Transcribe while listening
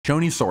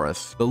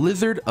Shonisaurus, the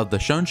lizard of the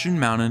Shonshu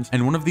Mountains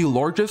and one of the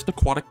largest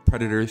aquatic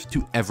predators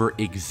to ever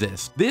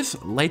exist. This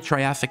late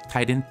Triassic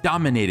titan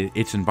dominated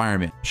its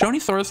environment.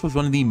 Shonisaurus was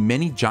one of the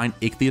many giant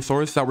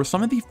ichthyosaurs that were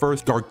some of the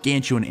first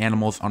gargantuan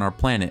animals on our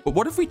planet. But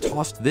what if we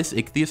tossed this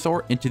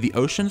ichthyosaur into the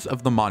oceans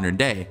of the modern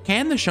day?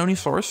 Can the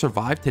Shonisaurus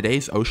survive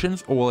today's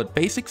oceans, or will it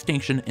face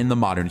extinction in the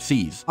modern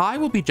seas? I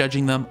will be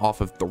judging them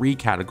off of 3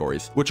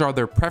 categories, which are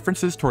their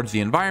preferences towards the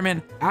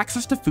environment,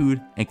 access to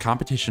food, and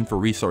competition for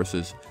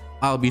resources.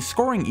 I'll be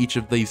scoring each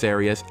of these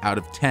areas out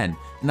of 10,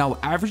 and I'll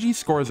average these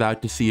scores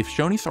out to see if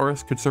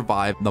Shonisaurus could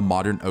survive the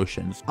modern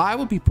oceans. I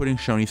will be putting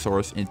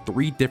Shonisaurus in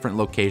 3 different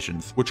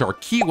locations, which are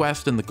Key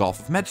West in the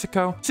Gulf of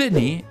Mexico,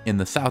 Sydney in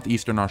the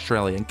southeastern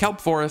Australian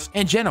kelp forest,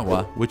 and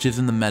Genoa, which is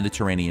in the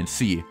Mediterranean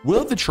Sea.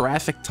 Will the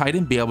Triassic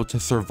Titan be able to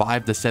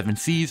survive the 7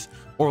 seas,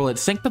 or will it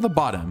sink to the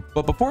bottom?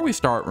 But before we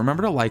start,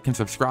 remember to like and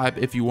subscribe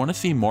if you want to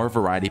see more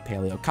variety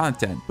paleo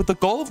content, with the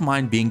goal of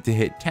mine being to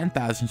hit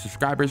 10,000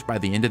 subscribers by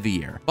the end of the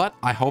year. But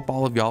I hope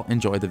all of y'all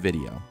enjoy the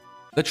video.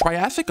 The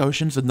Triassic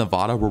oceans of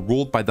Nevada were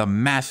ruled by the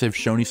massive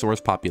Shonisaurus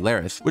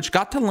popularis, which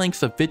got to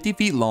lengths of 50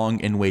 feet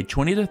long and weighed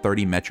 20 to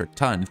 30 metric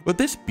tons, with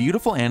this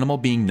beautiful animal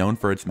being known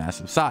for its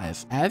massive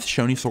size, as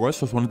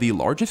Shonisaurus was one of the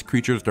largest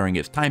creatures during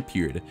its time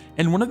period,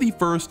 and one of the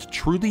first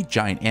truly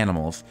giant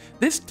animals.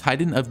 This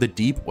titan of the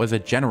deep was a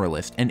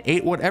generalist and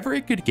ate whatever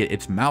it could get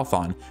its mouth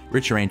on,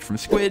 which ranged from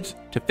squids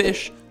to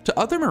fish to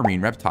other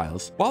marine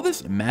reptiles. While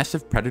this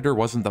massive predator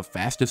wasn't the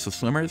fastest of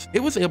swimmers, it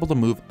was able to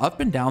move up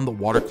and down the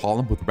water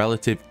column with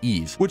relative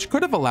ease, which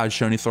could have allowed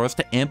Shonisaurus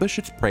to ambush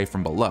its prey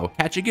from below,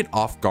 catching it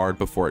off guard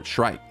before it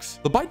strikes.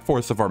 The bite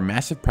force of our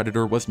massive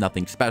predator was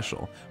nothing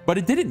special, but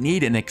it didn't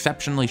need an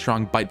exceptionally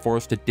strong bite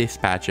force to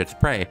dispatch its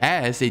prey,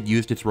 as it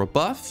used its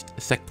robust,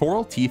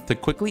 sectoral teeth to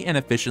quickly and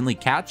efficiently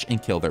catch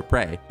and kill their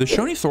prey. The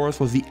Shonisaurus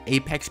was the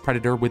apex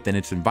predator within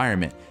its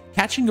environment,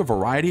 catching a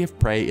variety of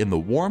prey in the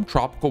warm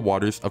tropical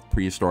waters of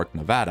prehistoric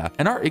Nevada,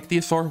 and our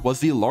ichthyosaur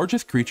was the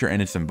largest creature in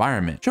its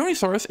environment.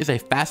 Shonisaurus is a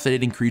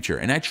fascinating creature,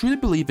 and I truly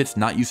believe it's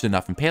not used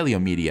enough in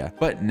paleo media.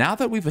 But now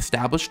that we've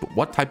established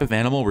what type of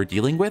animal we're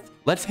dealing with,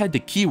 let's head to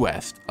Key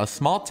West, a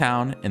small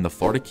town in the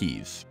Florida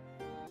Keys.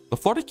 The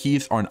Florida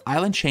Keys are an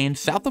island chain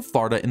south of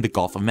Florida in the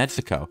Gulf of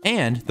Mexico,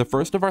 and the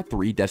first of our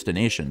 3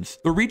 destinations.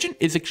 The region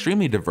is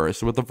extremely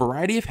diverse with a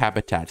variety of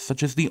habitats,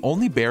 such as the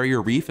only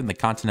barrier reef in the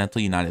continental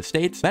United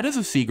States, meadows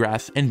of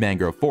seagrass, and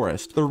mangrove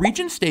forest. The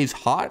region stays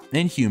hot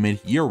and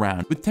humid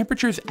year-round, with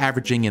temperatures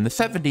averaging in the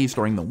 70s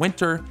during the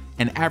winter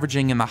and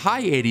averaging in the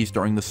high 80s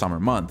during the summer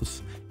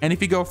months. And if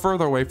you go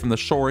further away from the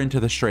shore into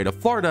the Strait of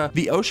Florida,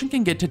 the ocean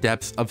can get to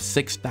depths of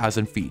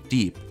 6,000 feet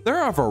deep. There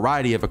are a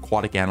variety of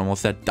aquatic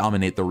animals that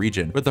dominate the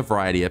region, with a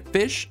variety of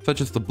fish, such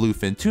as the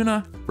bluefin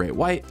tuna, great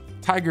white,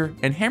 tiger,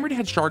 and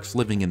hammerhead sharks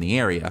living in the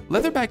area.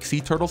 Leatherback sea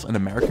turtles and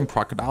American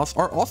crocodiles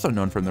are also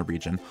known from the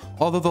region,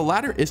 although the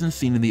latter isn't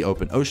seen in the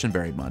open ocean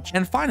very much.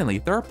 And finally,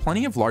 there are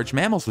plenty of large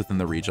mammals within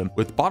the region,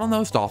 with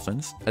bottlenose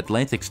dolphins,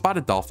 Atlantic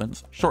spotted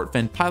dolphins,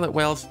 short-finned pilot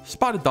whales,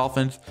 spotted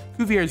dolphins,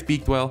 Cuvier's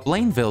beaked whale,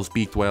 Blainville's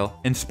beaked whale,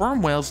 and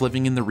sperm whales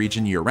living in the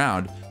region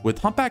year-round, with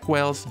humpback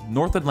whales,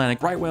 North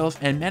Atlantic right whales,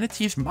 and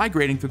manatees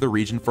migrating through the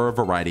region for a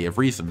variety of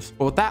reasons.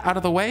 But with that out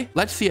of the way,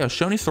 let's see how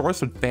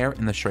Shonisaurus would fare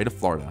in the Strait of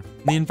Florida.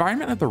 The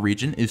environment of the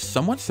region is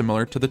somewhat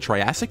similar to the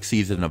Triassic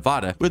seas in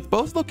Nevada, with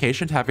both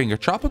locations having a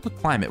tropical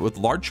climate with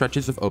large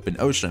stretches of open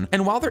ocean.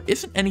 And while there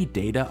isn't any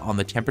data on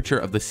the temperature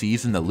of the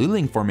seas in the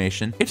Luling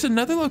Formation, it's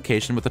another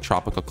location with a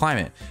tropical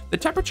climate. The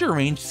temperature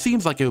range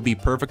seems like it would be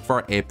perfect for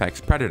our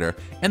apex predator,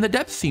 and the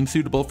depth seems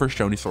suitable for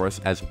Shonisaurus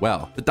as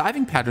well. The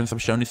diving patterns of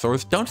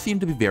Shonisaurus don't seem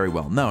to be very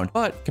well known,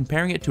 but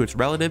comparing it to its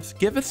relatives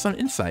give us some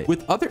insight,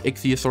 with other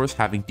ichthyosaurs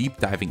having deep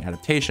diving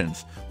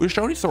adaptations, with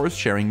Shonisaurus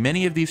sharing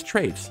many of these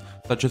traits,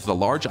 such as the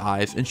large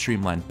eyes and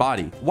streamlined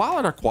body. While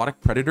an aquatic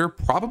predator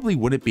probably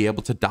wouldn't be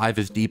able to dive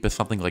as deep as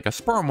something like a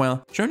sperm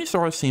whale,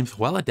 Shonisaurus seems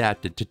well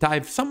adapted to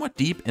dive somewhat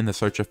deep in the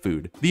search of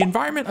food. The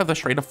environment of the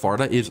Strait of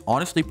Florida is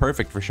honestly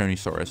perfect for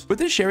Shonisaurus,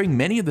 with it sharing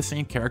many of the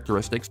same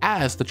characteristics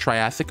as the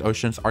Triassic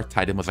oceans our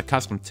titan was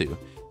accustomed to.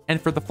 And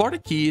for the Florida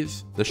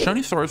Keys, the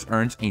Shonisaurus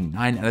earns a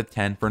 9 out of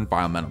 10 for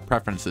environmental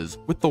preferences,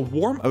 with the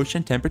warm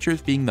ocean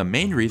temperatures being the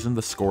main reason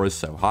the score is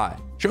so high.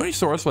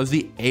 Shonisaurus was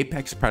the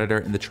apex predator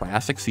in the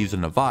Triassic seas of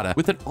Nevada,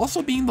 with it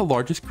also being the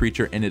largest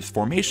creature in its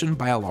formation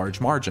by a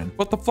large margin.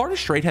 But the Florida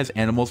Strait has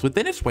animals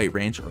within its weight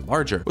range or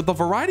larger, with a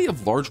variety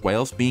of large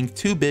whales being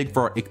too big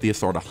for our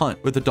ichthyosaur to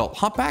hunt, with adult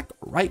humpback,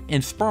 right,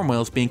 and sperm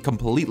whales being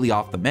completely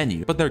off the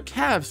menu. But their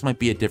calves might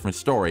be a different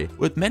story,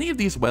 with many of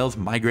these whales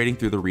migrating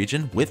through the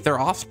region with their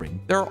offspring.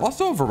 There are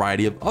also a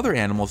variety of other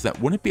animals that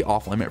wouldn't be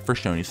off limit for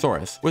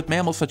Shonisaurus, with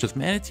mammals such as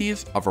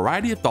manatees, a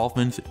variety of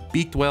dolphins,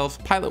 beaked whales,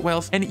 pilot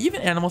whales, and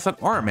even animals that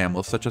aren't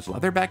mammals such as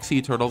leatherback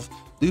sea turtles,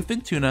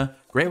 bluefin tuna,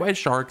 great white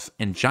sharks,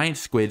 and giant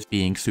squids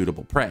being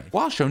suitable prey.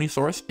 While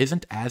Shonisaurus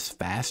isn't as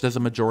fast as a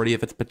majority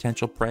of its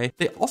potential prey,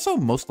 they also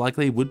most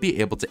likely would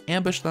be able to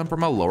ambush them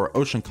from a lower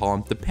ocean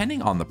column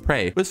depending on the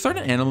prey, with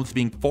certain animals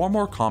being far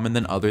more common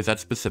than others at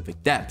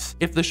specific depths.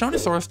 If the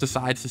Shonisaurus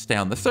decides to stay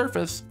on the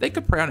surface, they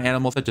could prey on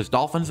animals such as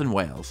dolphins and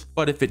whales.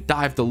 But if it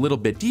dived a little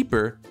bit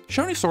deeper,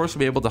 Shonisaurus would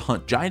be able to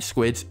hunt giant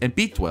squids and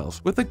beaked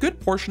whales, with a good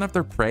portion of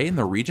their prey in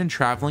the region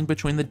traveling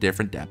between the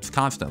different depths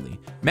constantly.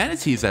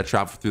 Manatees that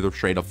travel through the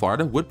Strait of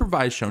Florida would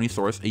provide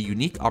Shonisaurus a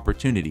unique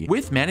opportunity,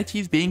 with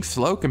manatees being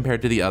slow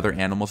compared to the other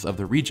animals of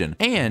the region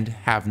and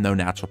have no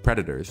natural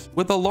predators.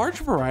 With a large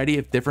variety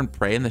of different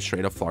prey in the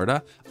Strait of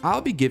Florida,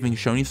 I'll be giving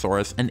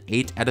Shonisaurus an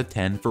 8 out of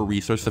 10 for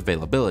resource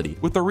availability,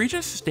 with the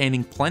region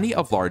sustaining plenty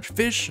of large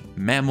fish,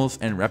 mammals,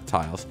 and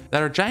reptiles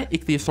that our giant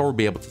ichthyosaur will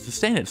be able to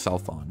sustain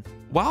itself on.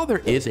 While there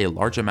is a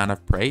large amount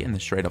of prey in the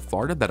Strait of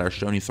Florida that our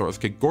Shonisaurus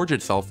could gorge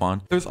itself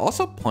on, there's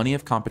also plenty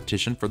of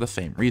competition for the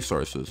same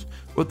resources,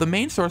 with the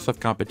main source of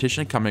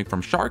competition coming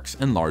from sharks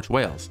and large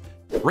whales.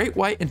 Great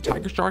white and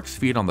tiger sharks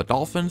feed on the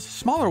dolphins,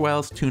 smaller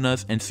whales,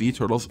 tunas, and sea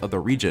turtles of the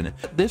region.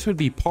 This would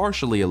be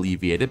partially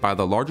alleviated by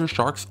the larger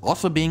sharks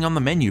also being on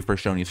the menu for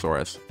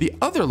Shonisaurus. The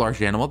other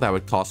large animal that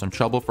would cause some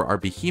trouble for our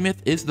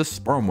behemoth is the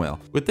sperm whale,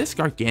 with this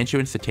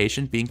gargantuan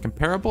cetacean being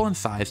comparable in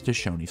size to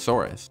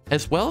Shonisaurus,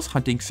 as well as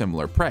hunting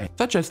similar prey,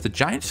 such as the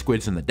giant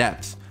squids in the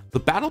depths. The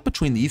battle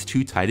between these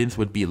two titans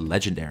would be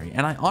legendary,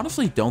 and I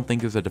honestly don't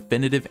think there's a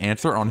definitive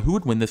answer on who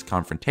would win this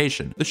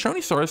confrontation. The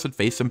Shonisaurus would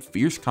face some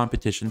fierce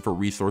competition for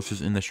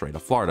resources in the Strait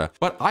of Florida,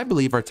 but I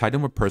believe our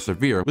titan would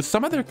persevere, with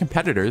some of their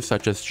competitors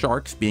such as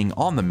sharks being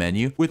on the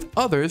menu, with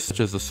others such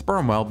as the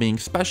sperm whale being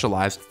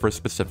specialized for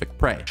specific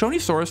prey.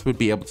 Shonisaurus would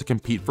be able to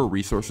compete for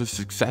resources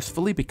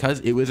successfully because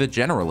it was a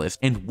generalist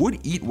and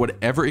would eat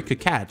whatever it could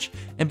catch,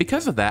 and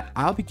because of that,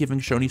 I'll be giving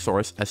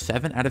Shonisaurus a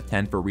 7 out of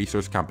 10 for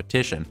resource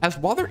competition, as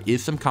while there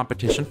is some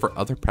competition for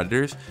other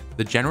predators,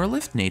 the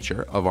generalist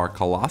nature of our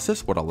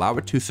colossus would allow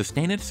it to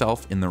sustain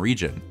itself in the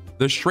region.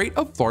 The Strait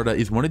of Florida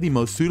is one of the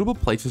most suitable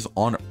places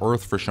on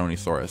Earth for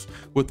Shonisaurus,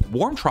 with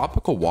warm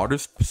tropical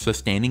waters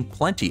sustaining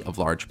plenty of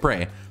large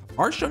prey.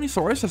 Our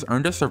Shonisaurus has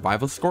earned a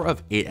survival score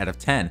of 8 out of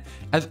 10,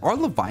 as our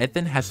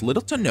Leviathan has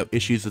little to no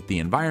issues with the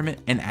environment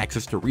and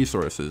access to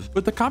resources,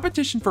 with the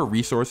competition for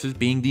resources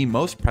being the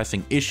most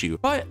pressing issue,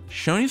 but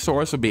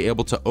Shonisaurus will be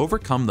able to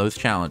overcome those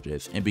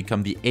challenges and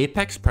become the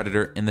apex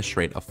predator in the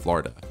Strait of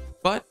Florida.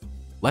 But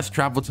let's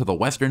travel to the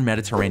Western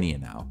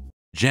Mediterranean now.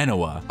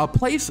 Genoa, a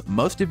place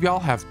most of y'all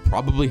have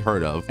probably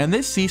heard of, and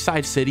this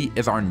seaside city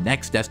is our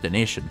next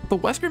destination, the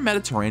Western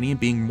Mediterranean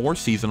being more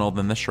seasonal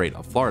than the Strait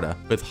of Florida,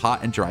 with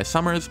hot and dry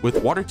summers,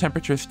 with water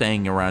temperatures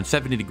staying around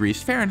 70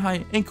 degrees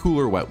Fahrenheit, and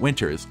cooler wet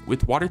winters,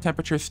 with water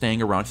temperatures staying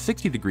around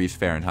 60 degrees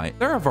Fahrenheit.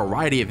 There are a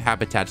variety of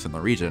habitats in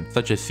the region,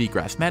 such as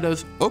seagrass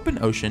meadows,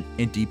 open ocean,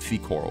 and deep sea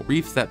coral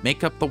reefs that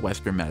make up the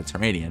Western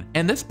Mediterranean,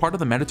 and this part of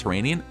the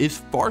Mediterranean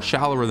is far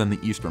shallower than the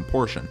eastern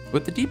portion,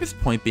 with the deepest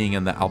point being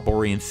in the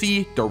Alborian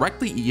Sea,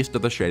 directly east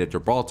of the Strait of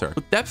Gibraltar,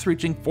 with depths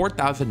reaching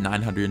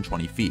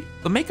 4,920 feet.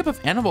 The makeup of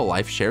animal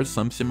life shares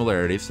some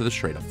similarities to the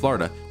Strait of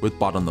Florida, with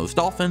bottlenose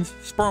dolphins,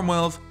 sperm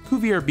whales,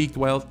 Cuvier beaked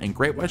whales, and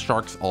great white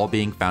sharks all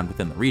being found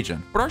within the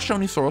region. But our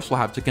Shonisaurus will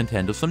have to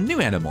contend with some new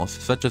animals,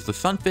 such as the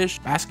sunfish,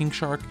 basking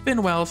shark,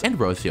 fin whales, and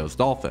Rosio's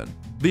dolphin.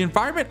 The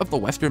environment of the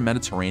Western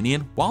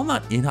Mediterranean, while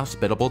not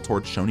inhospitable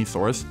towards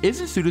Shonisaurus,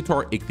 isn't suited to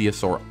our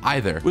ichthyosaur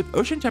either, with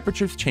ocean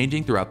temperatures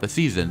changing throughout the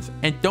seasons,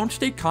 and don't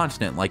stay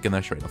constant like in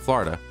the Strait of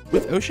Florida,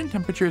 with ocean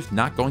temperatures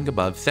not going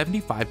above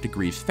 75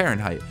 degrees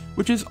Fahrenheit,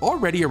 which is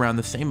already around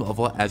the same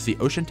level as the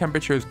ocean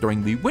temperatures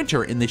during the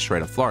winter in the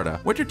Strait of Florida.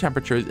 Winter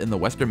temperatures in the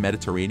Western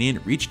Mediterranean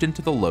reached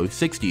into the low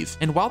 60s,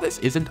 and while this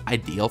isn't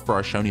ideal for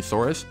our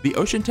Shonisaurus, the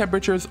ocean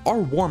temperatures are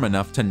warm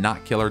enough to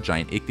not kill our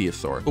giant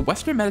ichthyosaur. The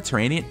Western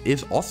Mediterranean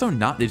is also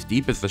not as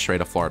deep as the Strait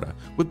of Florida,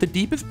 with the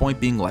deepest point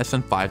being less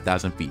than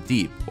 5,000 feet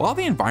deep. While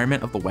the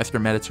environment of the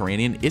Western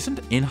Mediterranean isn't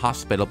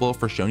inhospitable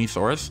for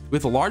Shonisaurus,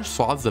 with large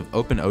swaths of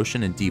open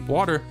ocean and deep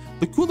water,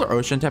 the cooler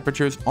ocean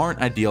temperatures aren't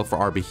ideal for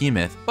our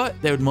behemoth, but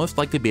they would most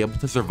likely be able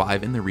to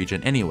survive in the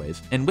region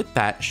anyways, and with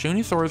that,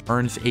 Shonisaurus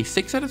earns a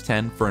 6 out of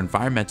 10 for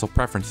environmental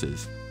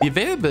preferences. The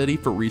availability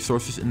for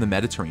resources in the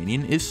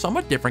Mediterranean is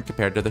somewhat different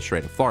compared to the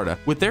Strait of Florida,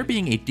 with there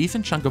being a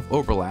decent chunk of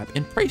overlap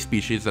in prey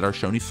species that our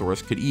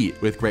Shonisaurus could eat,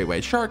 with great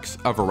white sharks,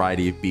 a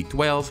variety of beaked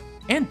whales,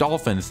 and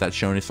dolphins that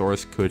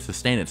Shonisaurus could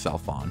sustain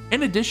itself on,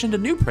 in addition to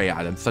new prey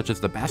items such as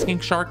the basking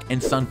shark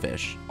and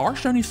sunfish. Our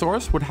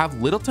Shonisaurus would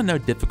have little to no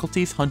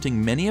difficulties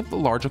hunting many of the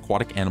large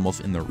aquatic animals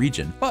in the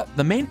region, but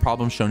the main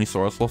problem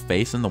Shonisaurus will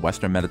face in the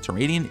Western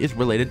Mediterranean is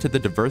related to the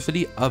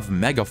diversity of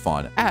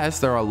megafauna, as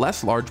there are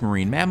less large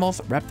marine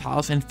mammals,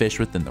 reptiles, and fish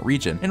within the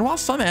region. And while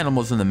some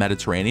animals in the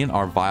Mediterranean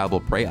are viable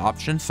prey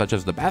options such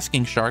as the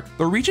basking shark,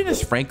 the region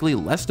is frankly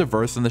less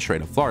diverse than the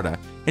Strait of Florida.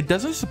 It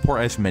doesn't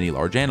support as many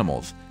large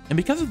animals. and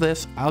because of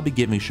this, I'll be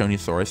giving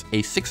Shonisaurus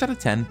a 6 out of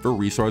 10 for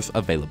resource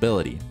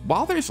availability.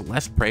 While there's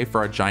less prey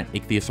for a giant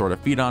ichthyosaur to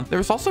feed on,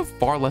 there's also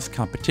far less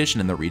competition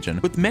in the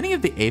region, with many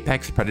of the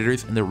apex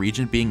predators in the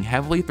region being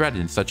heavily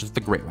threatened, such as the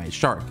great white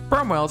shark.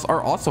 Sperm whales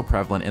are also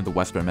prevalent in the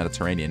western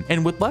Mediterranean,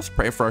 and with less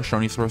prey for a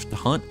Shonisaurus to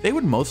hunt, they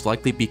would most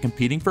likely be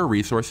competing for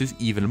resources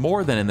even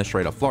more than in the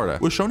Strait of Florida,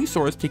 with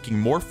Shonisaurus taking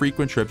more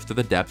frequent trips to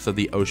the depths of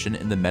the ocean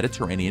in the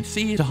Mediterranean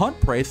Sea to hunt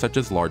prey such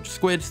as large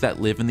squids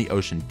that live in the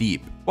ocean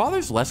deep. While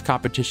there's less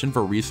competition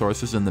for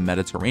resources in the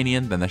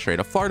Mediterranean than the Strait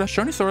of Florida,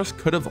 Shonisaurus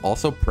could have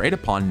also preyed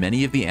upon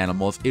many of the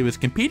animals it was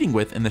competing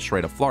with in the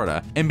Strait of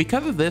Florida, and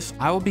because of this,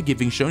 I will be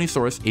giving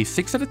Shonisaurus a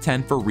 6 out of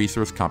 10 for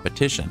resource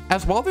competition.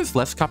 As while there's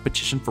less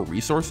competition for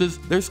resources,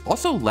 there's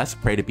also less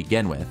prey to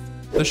begin with.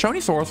 The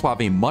Shonisaurus will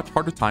have a much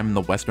harder time in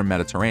the western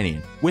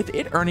Mediterranean, with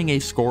it earning a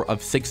score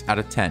of 6 out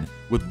of 10,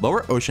 with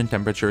lower ocean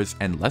temperatures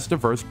and less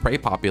diverse prey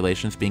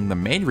populations being the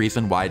main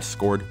reason why it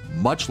scored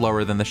much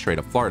lower than the Strait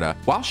of Florida.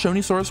 While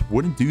Shonisaurus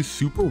wouldn't do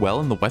super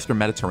well in the western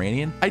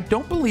Mediterranean, I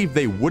don't believe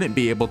they wouldn't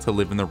be able to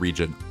live in the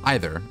region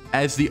either,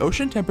 as the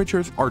ocean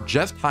temperatures are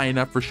just high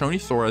enough for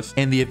Shonisaurus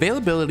and the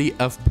availability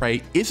of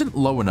prey isn't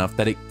low enough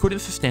that it couldn't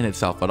sustain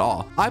itself at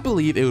all. I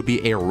believe it would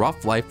be a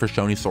rough life for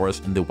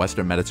Shonisaurus in the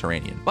western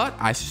Mediterranean, but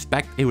I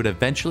suspect it would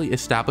eventually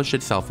establish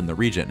itself in the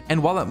region,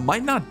 and while it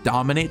might not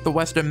dominate the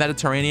western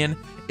Mediterranean,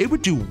 it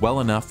would do well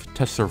enough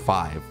to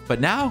survive.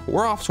 But now,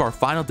 we're off to our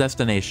final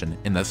destination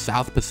in the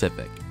South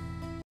Pacific.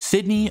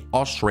 Sydnee,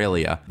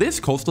 Australia. This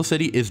coastal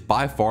city is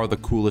by far the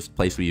coolest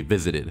place we've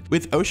visited,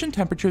 with ocean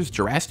temperatures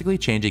drastically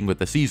changing with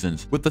the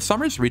seasons, with the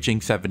summers reaching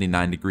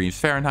 79 degrees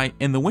Fahrenheit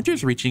and the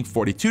winters reaching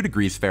 42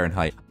 degrees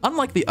Fahrenheit.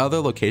 Unlike the other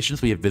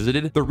locations we have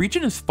visited, the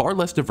region is far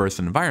less diverse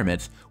in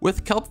environments,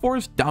 with kelp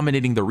forests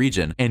dominating the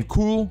region, and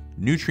cool,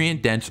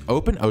 nutrient-dense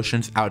open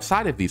oceans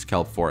outside of these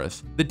kelp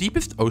forests. The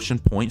deepest ocean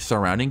point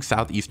surrounding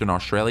southeastern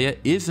Australia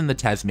is in the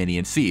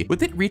Tasmanian Sea,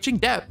 with it reaching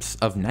depths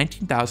of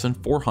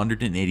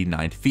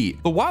 19,489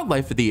 feet. The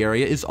wildlife of the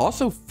area is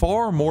also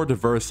far more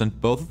diverse than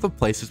both of the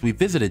places we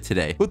visited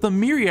today, with a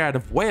myriad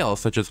of whales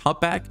such as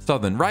humpback,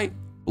 southern right,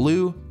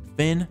 blue,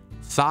 fin,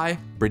 sei,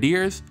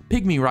 bradiers,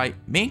 pygmy right,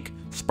 mink,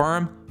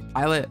 sperm,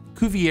 pilot,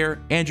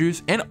 Cuvier,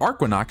 Andrews, and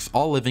Arquinox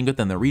all living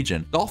within the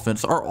region.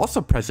 Dolphins are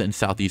also present in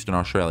southeastern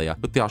Australia,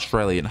 with the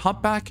Australian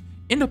humpback,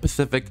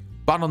 Indo-Pacific,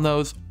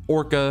 bottlenose,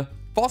 orca,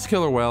 false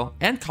killer whale,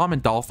 and common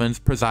dolphins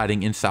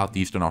presiding in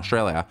southeastern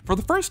Australia. For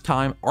the first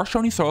time, our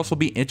Shonisaurus will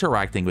be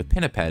interacting with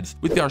pinnipeds,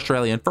 with the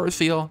Australian fur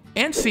seal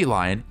and sea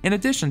lion, in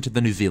addition to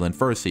the New Zealand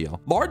fur seal.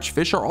 Large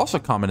fish are also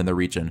common in the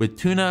region, with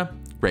tuna,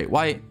 great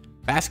white,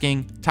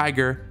 basking,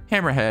 tiger,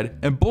 hammerhead,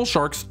 and bull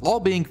sharks all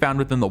being found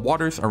within the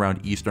waters around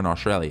eastern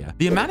Australia.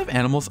 The amount of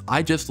animals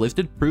I just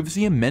listed proves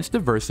the immense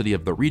diversity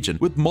of the region,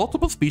 with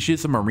multiple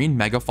species of marine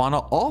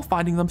megafauna all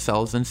finding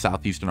themselves in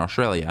southeastern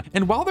Australia.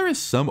 And while there is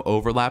some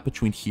overlap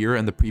between here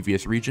and the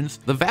previous regions,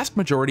 the vast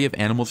majority of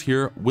animals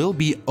here will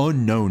be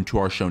unknown to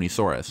our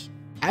Shonisaurus.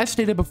 As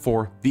stated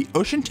before, the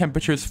ocean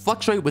temperatures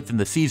fluctuate within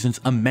the seasons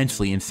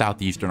immensely in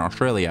southeastern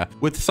Australia,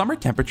 with summer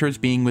temperatures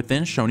being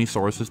within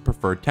Shonisaurus's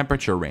preferred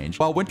temperature range,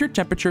 while winter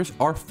temperatures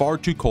are far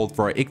too cold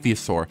for our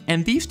ichthyosaur,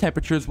 and these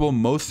temperatures will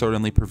most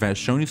certainly prevent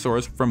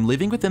Shonisaurus from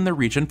living within the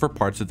region for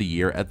parts of the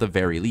year at the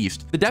very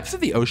least. The depths of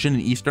the ocean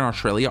in eastern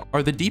Australia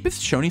are the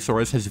deepest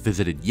Shonisaurus has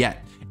visited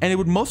yet, and it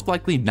would most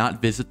likely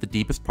not visit the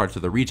deepest parts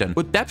of the region,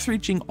 with depths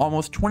reaching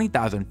almost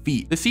 20,000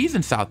 feet. The seas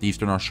in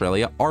southeastern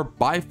Australia are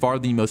by far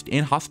the most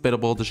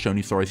inhospitable to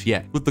Shonisaurus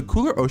yet, with the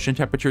cooler ocean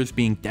temperatures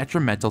being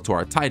detrimental to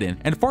our titan,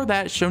 and for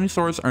that,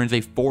 Shonisaurus earns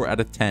a 4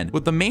 out of 10,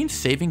 with the main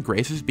saving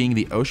graces being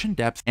the ocean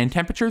depths and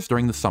temperatures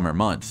during the summer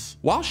months.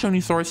 While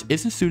Shonisaurus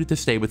isn't suited to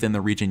stay within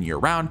the region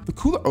year-round, the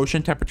cooler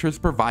ocean temperatures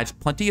provides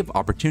plenty of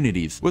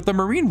opportunities, with the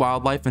marine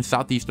wildlife in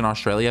southeastern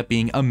Australia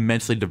being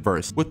immensely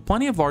diverse, with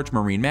plenty of large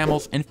marine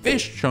mammals and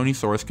fish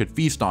Shonisaurus could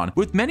feast on,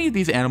 with many of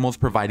these animals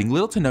providing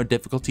little to no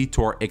difficulty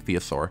to our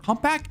ichthyosaur.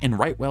 Humpback and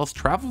right whales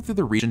travel through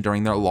the region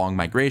during their long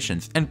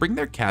migrations and bring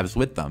their calves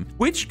with them,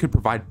 which could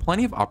provide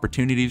plenty of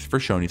opportunities for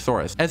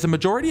Shonisaurus, as the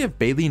majority of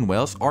baleen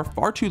whales are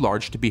far too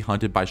large to be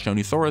hunted by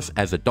Shonisaurus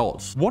as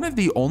adults. One of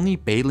the only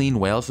baleen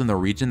whales in the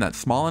region that's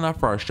small enough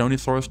for our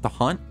Shonisaurus to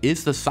hunt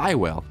is the sei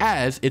whale,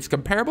 as it's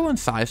comparable in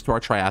size to our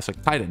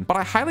Triassic titan, but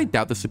I highly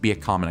doubt this would be a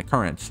common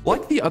occurrence.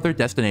 Like the other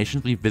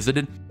destinations we've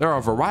visited, there are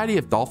a variety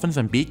of dolphins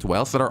and beaked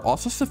whales that are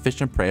also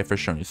sufficient prey for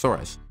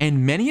Shonisaurus,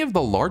 and many of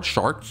the large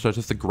sharks such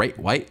as the great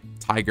white,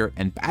 tiger,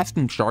 and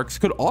basking sharks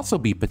could also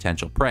be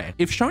potential prey.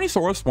 If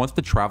Shonisaurus wants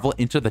to travel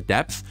into the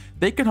depths,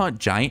 they could hunt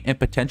giant and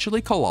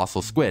potentially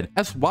colossal squid,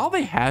 as while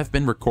they have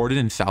been recorded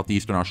in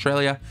southeastern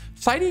Australia,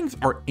 sightings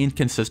are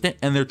inconsistent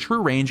and their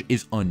true range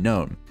is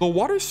unknown. The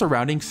waters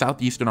surrounding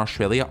southeastern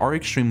Australia are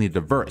extremely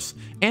diverse,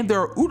 and there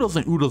are oodles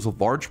and oodles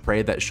of large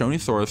prey that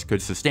Shonisaurus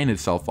could sustain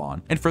itself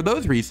on, and for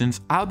those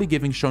reasons, I'll be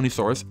giving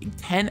Shonisaurus a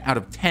 10 out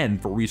of 10 10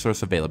 for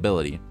resource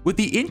availability. With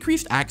the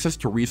increased access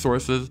to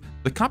resources,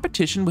 the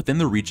competition within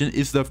the region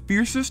is the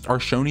fiercest our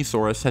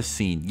Shonisaurus has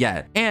seen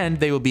yet, and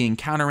they will be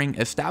encountering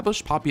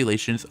established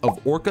populations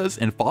of orcas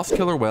and false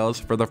killer whales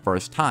for the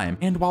first time.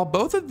 And while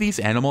both of these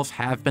animals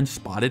have been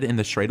spotted in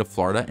the Strait of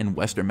Florida and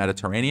Western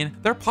Mediterranean,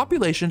 their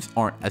populations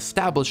aren't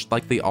established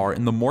like they are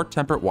in the more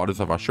temperate waters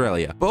of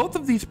Australia. Both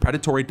of these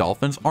predatory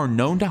dolphins are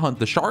known to hunt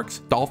the sharks,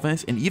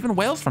 dolphins, and even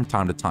whales from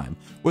time to time,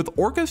 with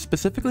orcas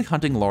specifically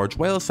hunting large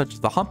whales such as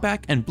the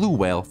humpback and blue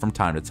whale from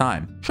time to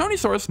time.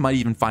 Shonisaurus might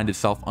even find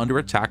itself under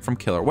attack from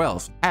killer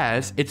whales,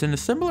 as it's in a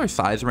similar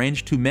size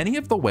range to many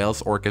of the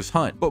whales orcas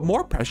hunt, but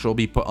more pressure will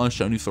be put on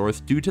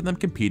Shonisaurus due to them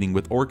competing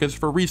with orcas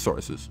for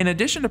resources. In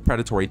addition to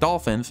predatory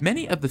dolphins,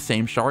 many of the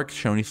same sharks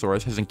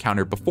Shonisaurus has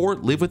encountered before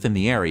live within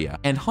the area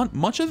and hunt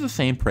much of the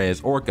same prey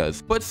as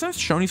orcas, but since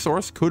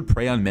Shonisaurus could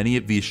prey on many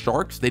of these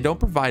sharks, they don't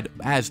provide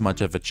as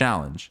much of a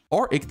challenge.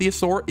 Our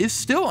ichthyosaur is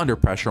still under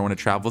pressure when it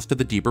travels to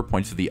the deeper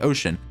points of the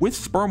ocean, with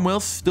sperm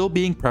whales still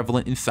being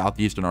prevalent in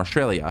southeastern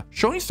Australia.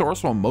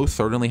 Shonisaurus will most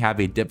certainly have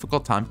a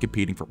difficult time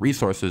competing for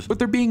resources, with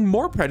there being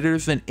more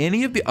predators than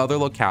any of the other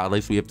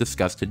localities we have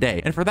discussed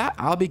today, and for that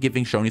I'll be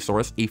giving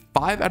Shonisaurus a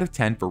 5 out of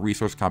 10 for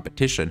resource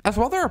competition, as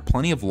while there are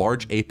plenty of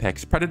large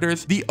apex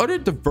predators, the utter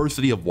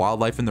diversity of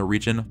wildlife in the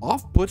region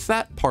off-puts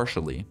that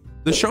partially.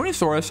 The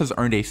Shonisaurus has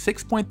earned a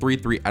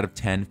 6.33 out of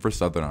 10 for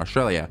Southern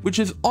Australia, which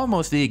is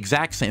almost the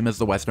exact same as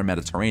the Western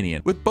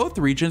Mediterranean, with both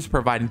regions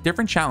providing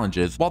different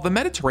challenges. While the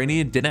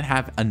Mediterranean didn't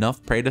have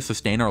enough prey to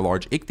sustain our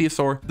large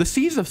ichthyosaur, the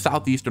seas of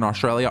southeastern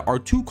Australia are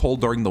too cold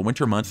during the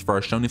winter months for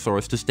our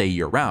Shonisaurus to stay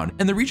year-round,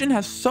 and the region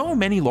has so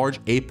many large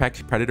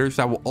apex predators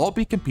that will all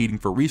be competing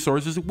for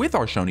resources with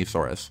our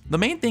Shonisaurus. The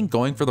main thing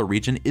going for the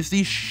region is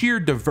the sheer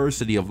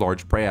diversity of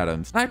large prey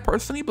items, and I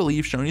personally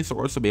believe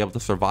Shonisaurus will be able to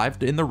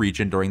survive in the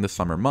region during the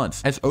summer months,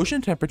 as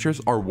ocean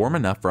temperatures are warm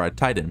enough for a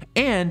titan,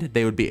 and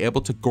they would be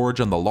able to gorge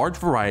on the large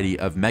variety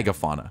of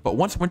megafauna. But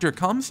once winter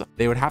comes,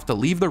 they would have to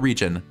leave the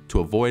region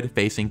to avoid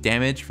facing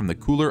damage from the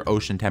cooler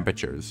ocean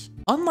temperatures.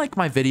 Unlike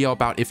my video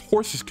about if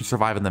horses could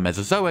survive in the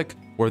Mesozoic,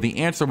 where the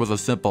answer was a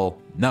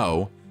simple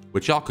no,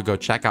 which y'all could go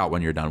check out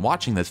when you're done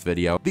watching this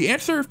video, the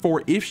answer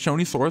for if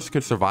Shonisaurus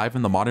could survive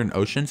in the modern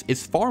oceans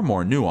is far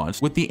more nuanced,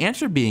 with the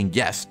answer being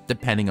yes,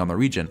 depending on the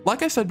region.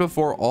 Like I said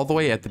before all the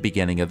way at the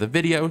beginning of the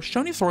video,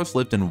 Shonisaurus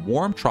lived in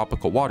warm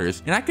tropical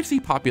waters, and I could see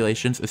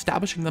populations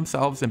establishing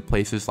themselves in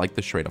places like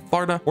the Strait of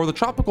Florida or the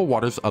tropical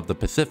waters of the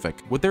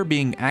Pacific, with there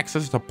being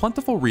access to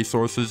plentiful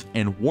resources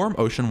and warm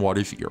ocean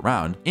waters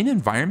year-round. In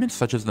environments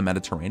such as the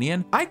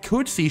Mediterranean, I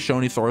could see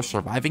Shonisaurus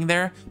surviving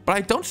there, but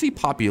I don't see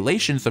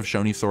populations of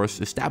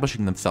Shonisaurus establishing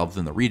themselves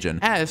in the region,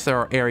 as there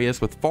are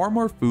areas with far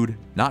more food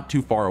not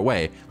too far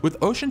away, with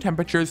ocean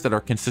temperatures that are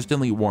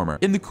consistently warmer.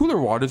 In the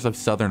cooler waters of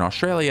southern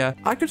Australia,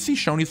 I could see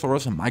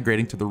Shonisaurus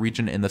migrating to the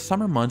region in the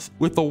summer months,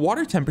 with the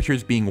water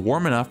temperatures being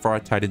warm enough for our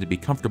titan to be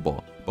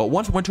comfortable. But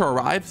once winter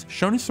arrives,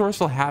 Shonisaurus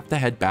will have to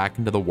head back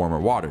into the warmer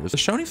waters. The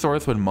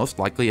Shonisaurus would most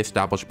likely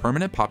establish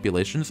permanent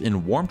populations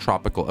in warm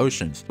tropical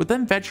oceans, with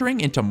them venturing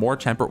into more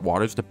temperate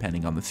waters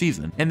depending on the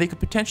season, and they could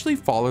potentially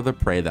follow the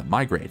prey that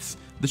migrates.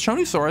 The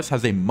Shonisaurus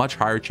has a much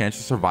higher chance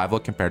of survival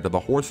compared to the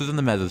horses in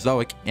the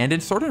Mesozoic, and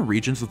in certain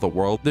regions of the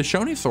world, the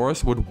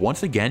Shonisaurus would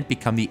once again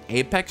become the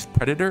apex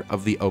predator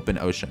of the open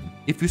ocean.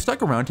 If you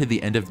stuck around to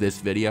the end of this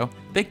video,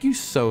 thank you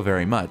so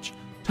very much.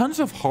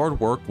 Tons of hard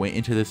work went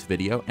into this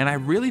video, and I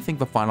really think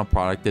the final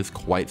product is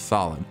quite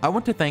solid. I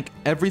want to thank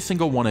every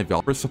single one of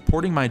y'all for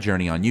supporting my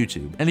journey on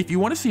YouTube, and if you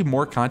want to see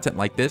more content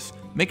like this,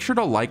 make sure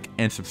to like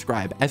and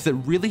subscribe, as it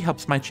really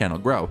helps my channel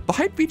grow. The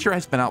hype feature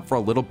has been out for a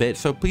little bit,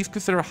 so please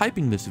consider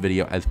hyping this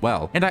video as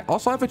well. And I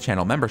also have a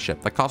channel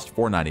membership that costs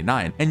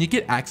 $4.99, and you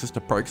get access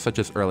to perks such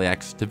as early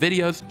access to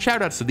videos,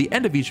 shoutouts at the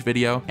end of each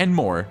video, and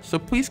more, so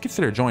please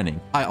consider joining.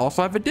 I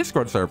also have a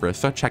Discord server,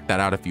 so check that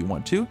out if you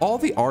want to. All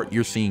the art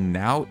you're seeing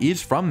now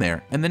is from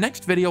there, and the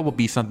next video will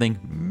be something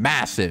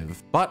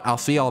massive. But I'll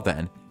see y'all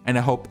then, and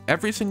I hope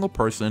every single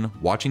person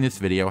watching this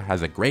video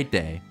has a great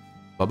day.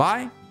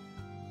 Bye-bye.